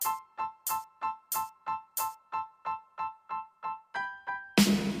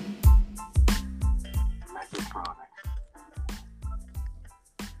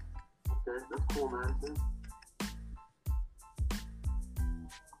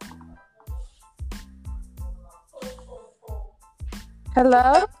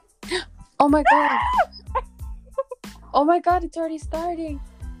Hello? Oh my god. Oh my god, it's already starting.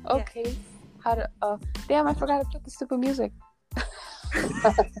 Yeah. Okay. How to damn, I forgot to put the stupid music.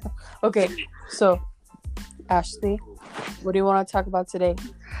 Okay. So, Ashley, what do you want to talk about today?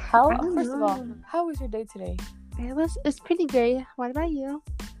 I don't First of all, know. how was your day today? It's pretty great. What about you?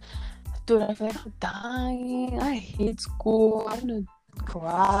 Dude, I feel like I'm dying. I hate school. I want to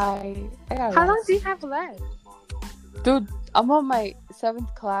cry. How long do you have left? Dude, I'm on my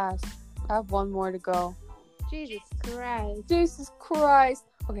 7th class. I have one more to go. Jesus Christ. Jesus Christ.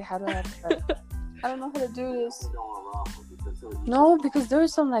 Okay, how do I start? I don't know how to do this. No, because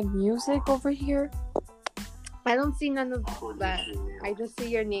there's some like music over here. I don't see none of that. I just see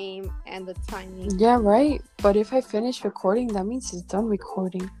your name and the timing. Yeah, right. But if I finish recording, that means it's done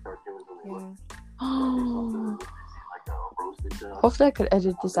recording. Yeah. Hopefully I could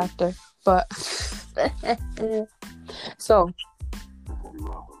edit this after. But so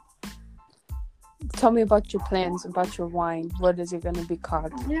tell me about your plans, about your wine. What is it gonna be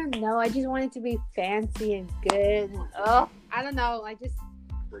called? I don't know. I just want it to be fancy and good. I don't know.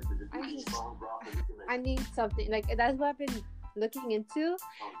 I need something. Like, that's what I've been looking into.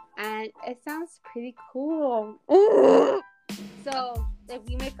 And it sounds pretty cool. So, if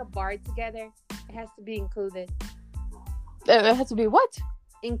we make a bar together, it has to be included. It has to be what?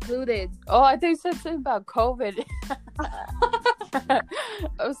 Included. Oh, I think you said something about COVID. I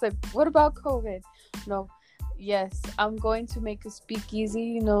was like, what about COVID? No. Yes, I'm going to make a speakeasy.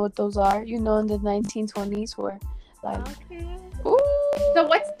 You know what those are? You know, in the 1920s where, like... Okay. Ooh. So,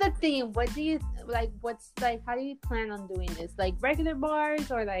 what's the theme? What do you, like, how do you plan on doing this? Like, regular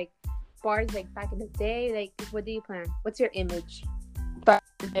bars or, like, bars, like, back in the day? Like, what do you plan? What's your image? Back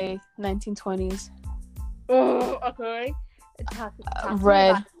in the day, 1920s. Oh, okay.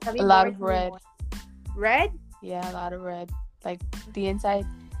 Red. A lot of red. Red? Yeah, a lot of red. Like, the inside,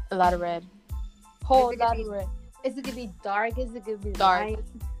 a lot of red. Whole lot of red. Is it gonna be dark? Is it gonna be dark? Light?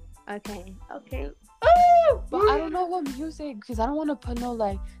 Okay. But I don't know what music, because I don't want to put no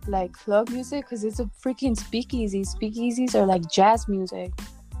like club music, because it's a freaking speakeasy. Speakeasies are like jazz music.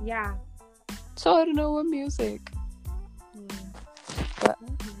 Yeah. So I don't know what music. But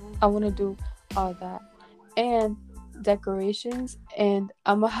I want to do all that and decorations, and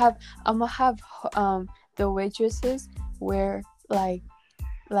I'm gonna have the waitresses wear like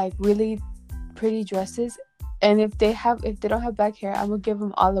really pretty dresses, and if they don't have black hair, I'm gonna give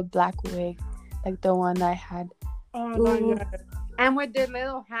them all a black wig, like the one I had. Oh my god! And with their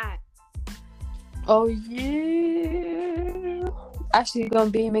little hat. Oh yeah. Ashley's gonna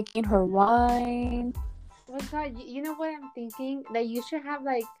be making her wine. Oh god! You know what I'm thinking? That you should have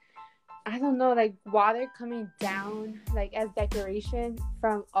like, I don't know, like water coming down, like as decoration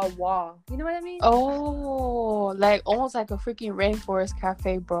from a wall. You know what I mean? Oh, like almost like a freaking rainforest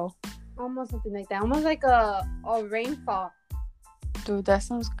cafe, bro. Almost something like that. Almost like a rainfall. Dude, that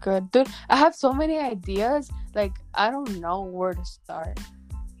sounds good. Dude, I have so many ideas. Like, I don't know where to start.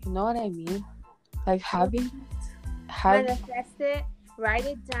 You know what I mean? Like, manifest it, write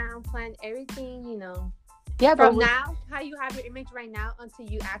it down, plan everything, you know. Yeah, from now, how you have your image right now until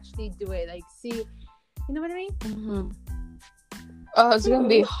you actually do it. Like, see, you know what I mean? Mm-hmm. Oh, it's gonna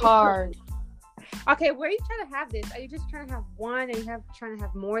be hard. Okay, where are you trying to have this? Are you just trying to have one, or trying to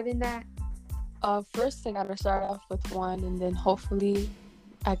have more than that? First I gotta start off with one, and then hopefully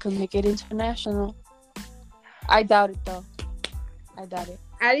I can make it international. I doubt it though. I doubt it.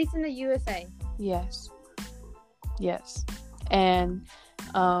 At least in the USA. Yes. And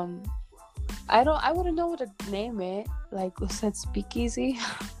I wouldn't know what to name it. Like, what's that, speakeasy?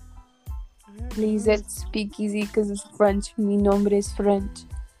 Please, it's speakeasy because it's French. Mi nombre es French.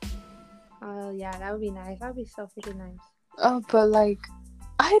 Oh yeah, that would be nice. That would be so freaking nice. Oh, but like,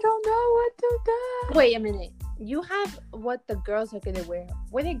 I don't know what to do. Wait a minute. You have what the girls are gonna wear.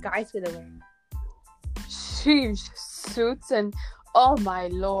 What are guys gonna wear? Sheesh, suits and oh my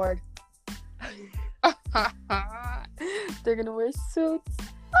lord. They're gonna wear suits.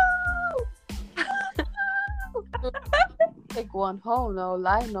 Oh! Take one home, no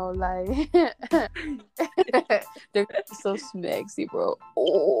lie. They're so smexy, bro.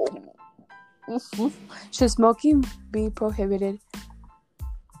 Oh. Should smoking be prohibited?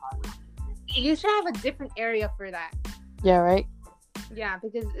 You should have a different area for that. Yeah, right? Yeah,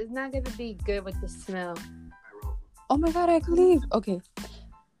 because it's not gonna be good with the smell. Oh my god, I could leave. Okay.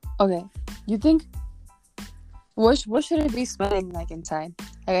 You think what should it be smelling like inside?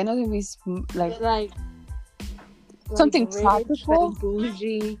 Like, I know it be like something rich, tropical, like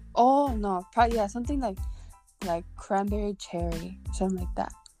bougie. Oh no, probably something like cranberry cherry, something like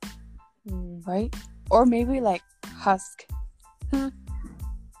that. Right? Or maybe like husk.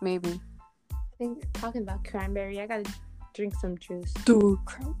 maybe. I think talking about cranberry, I gotta drink some juice. Dude,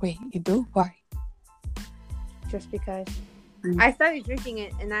 wait, you do? Why? Just because. I started drinking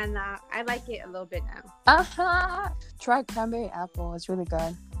it, and then I like it a little bit now. Try cranberry apple. It's really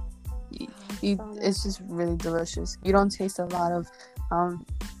good. It's just really delicious. You don't taste a lot of oh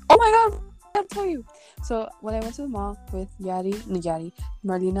my god, I'll tell you. So when I went to the mall with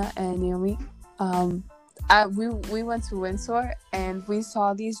Marlena and Naomi, we went to Windsor and we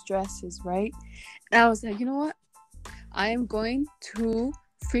saw these dresses, right? And I was like, you know what, I am going to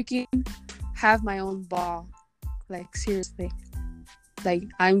freaking have my own ball. Like, seriously, like,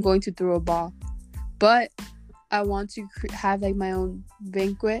 I'm going to throw a ball, but I want to have like my own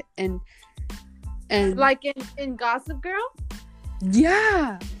banquet and like in Gossip Girl.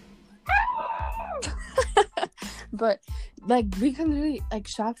 Yeah. But like, we can really like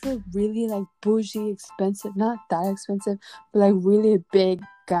shop for really like bougie, expensive, not that expensive, but like really big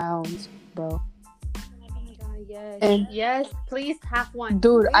gowns, bro. Oh my god, yes. And yes, please have one,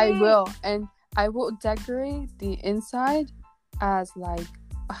 dude. please. I will, and I will decorate the inside as like,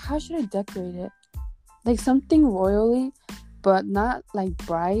 how should I decorate it? Like something royally, but not like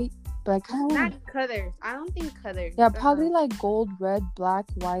bright, but kind of not colors. I don't think colors. Yeah, probably like gold, red, black,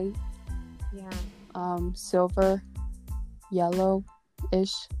 white. Yeah. Silver,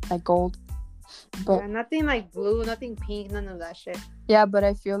 yellow-ish, like gold. But yeah, nothing like blue, nothing pink, none of that shit. Yeah, but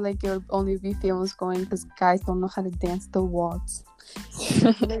I feel like it would only be famous going because guys don't know how to dance the waltz. This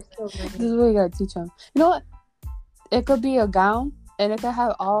is what you gotta teach them. You know what? It could be a gown, and it could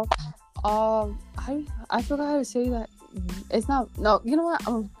have all. I forgot how to say that. It's not. No, you know what?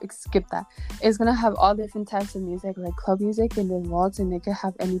 I'm gonna skip that. It's gonna have all different types of music, like club music, and then waltz, and it could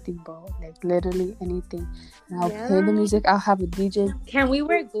have anything, bro. Like literally anything. And I'll play the music. I'll have a DJ. Can we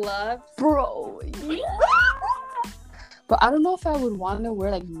wear gloves, bro? Yeah. But I don't know if I would want to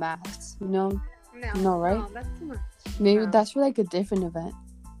wear like masks. You know? No, right? No, that's too much. Maybe that's for like a different event.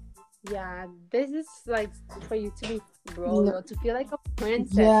 Yeah, this is like for you to be royal, to feel like a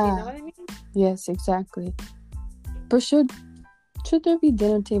princess. Yeah. You know what I mean? Yes, exactly. But should there be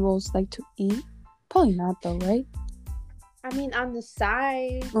dinner tables like to eat? Probably not though, right? I mean, on the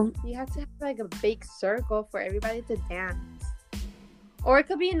side, you have to have like a big circle for everybody to dance. Or it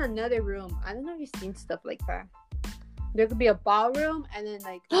could be in another room. I don't know if you've seen stuff like that. There could be a ballroom and then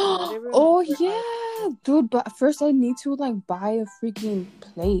like another room. Oh yeah, dude. But first, I need to like buy a freaking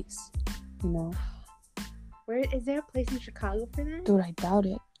place. You know. Where is there a place in Chicago for that? Dude, I doubt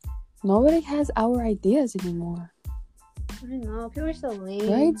it. Nobody has our ideas anymore. I don't know. People are so lame.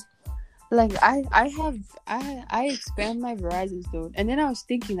 Right? Like I expand my horizons, dude. And then I was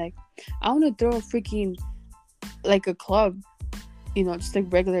thinking like, I want to throw a freaking like a club, you know, just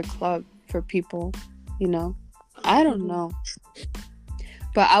like regular club for people, you know. I don't know.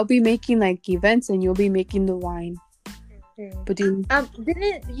 But I'll be making like events and you'll be making the wine. But didn't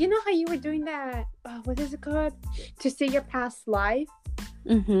you know how you were doing that? What is it called? To see your past life.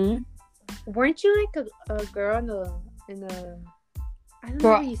 Mhm. Weren't you like a girl in the I don't know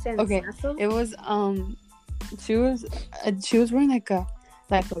what you said. Okay, it was she was wearing like a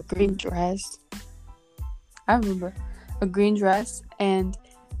green dress. I remember a green dress, and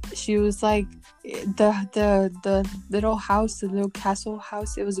she was like the little house, the little castle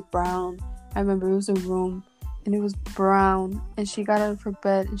house. It was brown. I remember it was a room, and it was brown. And she got out of her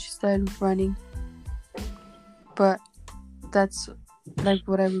bed and she started running. But that's like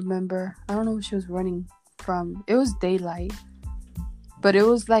what I remember. I don't know what she was running from. It was daylight, but it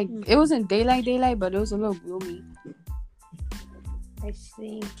was like it wasn't daylight, but it was a little gloomy. I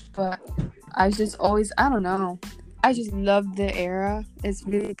see. But I just always, I don't know. I just love the era. It's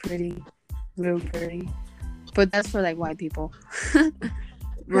really pretty. Real pretty. But that's for like white people.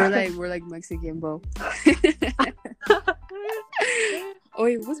 we're like Mexican, bro. Oh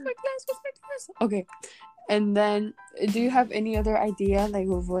wait, what's my class? Okay. And then do you have any other idea like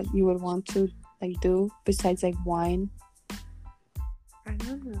of what you would want to like do besides like wine? I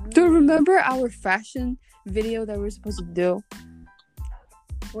don't know. Do you remember our fashion video that we were supposed to do?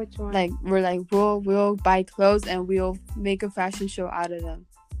 Which one? Like we'll buy clothes and we'll make a fashion show out of them.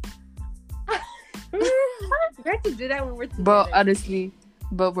 We have to do that when we're together. But honestly,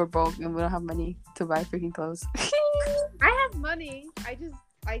 we're broke and we don't have money to buy freaking clothes. I have money. I just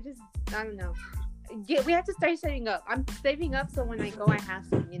I don't know. We have to start saving up. I'm saving up so when I go, I have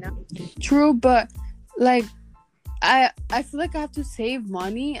some. You know. True, but like I feel like I have to save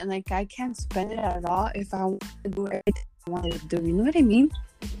money and like I can't spend it at all if I want to do everything I wanted to do. You know what I mean?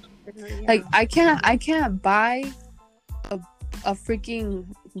 Yeah. Like I can't buy a freaking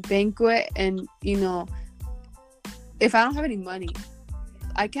banquet and you know if I don't have any money.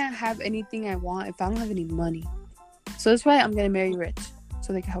 I can't have anything I want if I don't have any money. So that's why I'm gonna marry rich,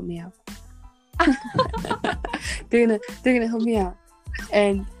 so they can help me out. they're gonna help me out,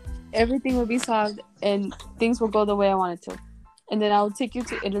 and everything will be solved, and things will go the way I want it to. And then I will take you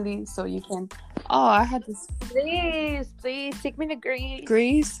to Italy so you can. Oh, I had this. Please take me to Greece.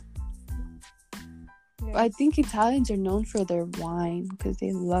 Greece. Yes. I think Italians are known for their wine because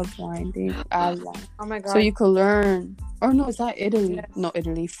they love wine. They add wine. Oh my god. So you could learn. Or no, it's not Italy. Yes. No,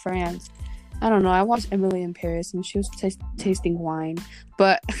 Italy, France. I don't know. I watched Emily in Paris and she was tasting wine,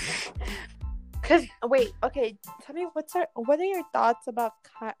 but. Cause wait, okay. Tell me what are your thoughts about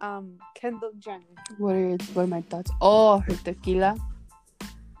Kendall Jenner? What are my thoughts? Oh, her tequila.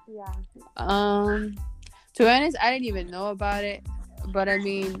 Yeah. To be honest, I didn't even know about it, but I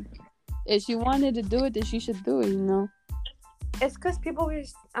mean, if she wanted to do it, then she should do it. You know. It's because people were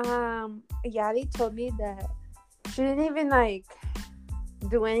Yadi told me that she didn't even like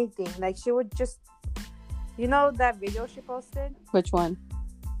do anything. Like she would just, that video she posted. Which one?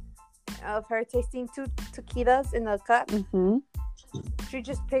 Of her tasting 2 tequilas in a cup. Mm-hmm. She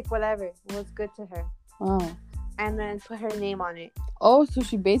just picked whatever was good to her. Oh. And then put her name on it. Oh, so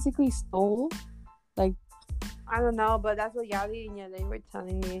she basically stole? Like... I don't know, but that's what Yali and they were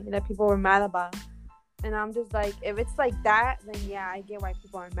telling me that people were mad about. And I'm just like, if it's like that, then yeah, I get why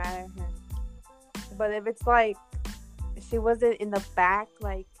people are mad at her. But if it's like, she wasn't in the back,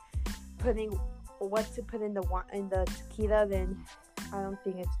 like, putting what to put in the tequila, then... I don't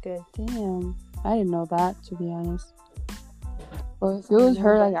think it's good. Damn, I didn't know that, to be honest. Well, if it was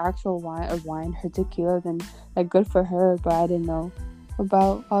her like actual wine, her tequila, then like good for her. But I didn't know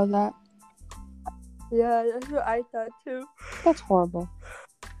about all that. Yeah, that's what I thought too. That's horrible.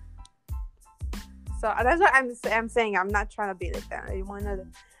 So that's what I'm saying. I'm not trying to be like that. I want to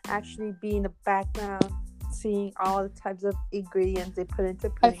actually be in the background, seeing all the types of ingredients they put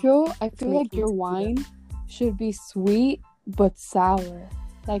into. I feel like your wine should be sweet but sour,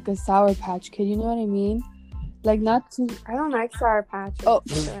 like a Sour Patch Kid. You know what I mean? Like not too. I don't like Sour Patch. Oh,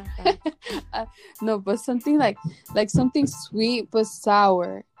 no, but something like something sweet but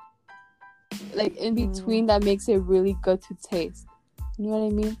sour, like in between that makes it really good to taste. You know what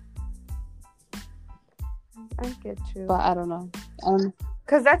I mean? I get you, but I don't know.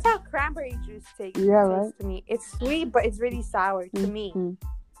 Because that's how cranberry juice tastes. Yeah, right. To me, it's sweet, but it's really sour to me.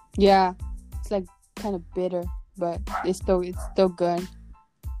 Yeah, it's like kind of bitter. But it's still good,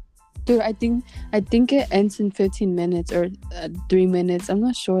 dude. I think it ends in 15 minutes or 3 minutes. I'm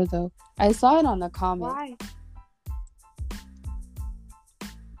not sure though. I saw it on a comment. Why?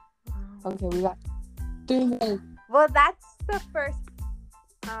 Okay, we got 3 minutes. Well, that's the first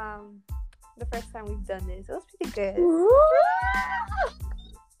time we've done this. It was pretty good.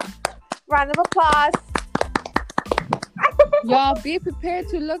 Round of applause. Y'all be prepared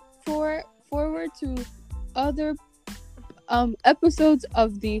to look forward to other episodes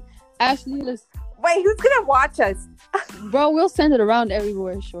of the Ashley list. Wait, who's gonna watch us? Bro, we'll send it around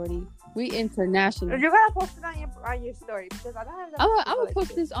everywhere, shorty. We international. You're gonna post it on your story because I don't have that. I'm gonna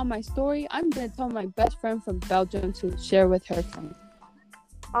post this on my story. I'm gonna tell my best friend from Belgium to share with her friends.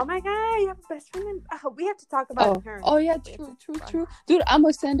 Oh my god, you have a best friend. We have to talk about her. Oh yeah, true. Dude, I'm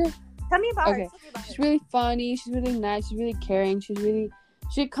gonna send her. Tell me about her. She's really funny. She's really nice. She's really caring.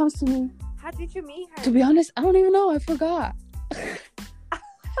 She comes to me. How did you meet her? To be honest, I don't even know. I forgot.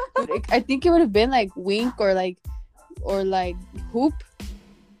 Dude, I think it would have been like Wink or like Hoop,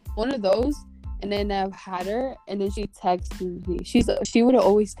 one of those. And then I've had her, and then she texted me. She would have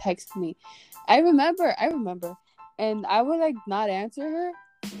always text me. I remember, and I would like not answer her,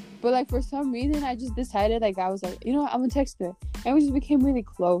 but like for some reason I just decided I was like, I'm gonna text her, and we just became really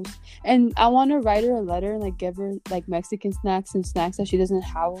close. And I want to write her a letter and like give her like Mexican snacks and snacks that she doesn't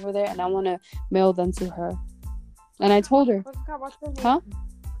have over there, and I want to mail them to her. And I told her, what's her name? Huh?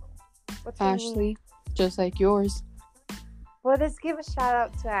 What's her Ashley, name? just like yours. Well, let's give a shout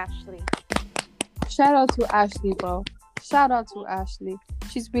out to Ashley. Shout out to Ashley, bro. Shout out to Ashley.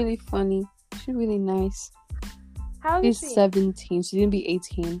 She's really funny. She's really nice. How old is she? She's 17. She's gonna be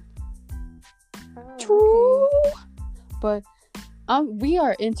 18. Oh, True. okay. But we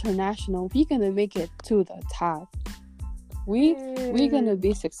are international. We're gonna make it to the top. We're gonna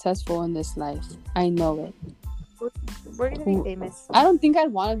be successful in this life. I know it. We're gonna be famous. I don't think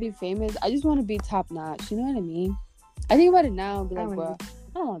I'd want to be famous. I just want to be top notch. You know what I mean? I think about it now and be like, bro, I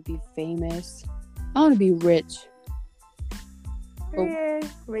don't want to be famous. I want to be rich.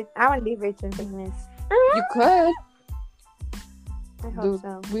 I want to be rich and famous. You could. I hope Dude,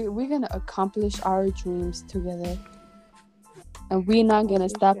 so. we're gonna accomplish our dreams together, and we're not gonna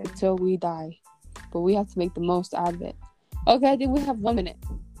stop until we die. But we have to make the most out of it. Okay, I think we have 1 minute.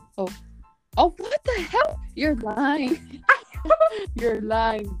 Oh, what the hell? You're lying. You're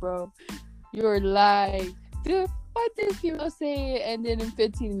lying, bro. You're lying. Dude, what did people say it ended in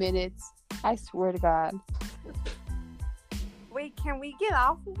 15 minutes? I swear to God. Wait, can we get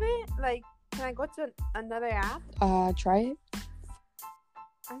off of it? Like, can I go to another app? Try it.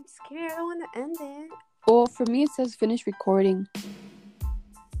 I'm scared. I don't want to end it. Well, for me, it says finish recording.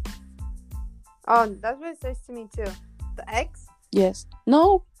 Oh, that's what it says to me too. The X? Yes.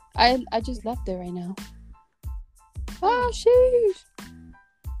 No, I just left it right now. Oh, sheesh.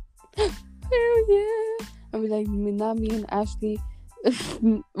 Hell yeah. I mean, like, not me and Ashley.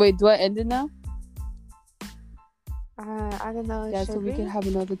 Wait, do I end it now? I don't know. Yeah, so we can have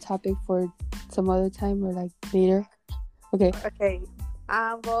another topic for some other time or like later. Okay. Okay.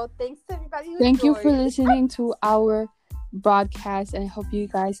 Well, thanks to everybody who Thank you joined. for listening to our broadcast, and I hope you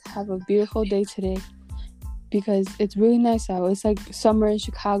guys have a beautiful day today because it's really nice out. It's like summer in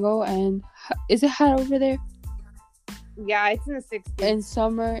Chicago, and is it hot over there? Yeah, it's in the 60s. And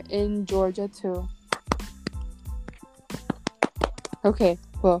summer in Georgia too. Okay,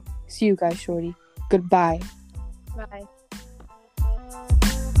 well, see you guys, shorty. Goodbye. Bye.